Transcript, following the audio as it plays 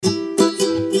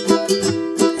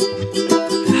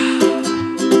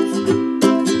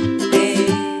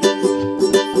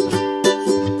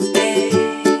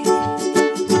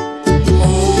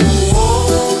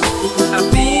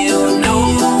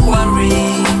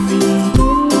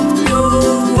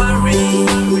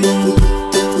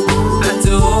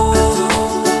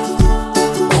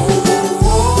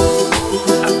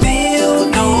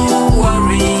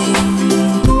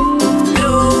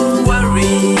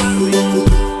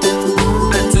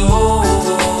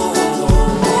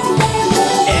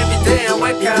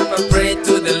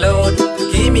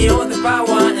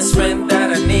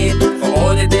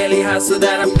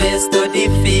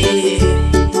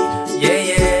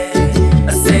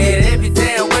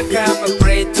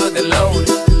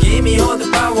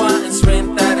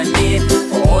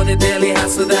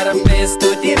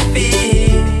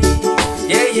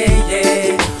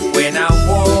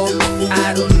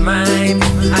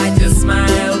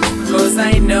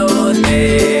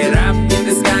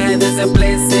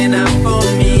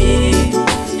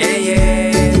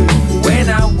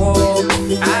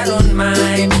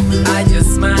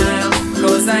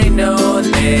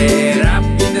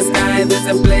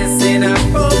a blessing up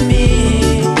for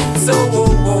me. So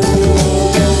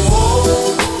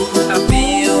I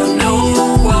feel no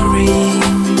worry,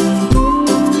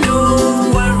 no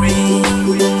worry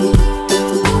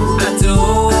at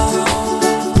all.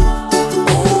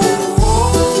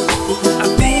 I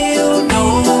feel no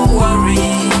worry,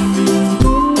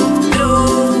 no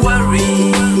worry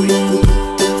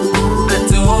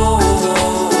at all.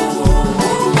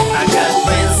 I got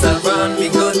friends around me,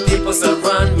 good people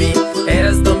surround me.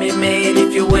 Haters don't be made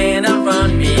if you ain't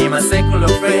around me. My secular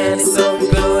friend is so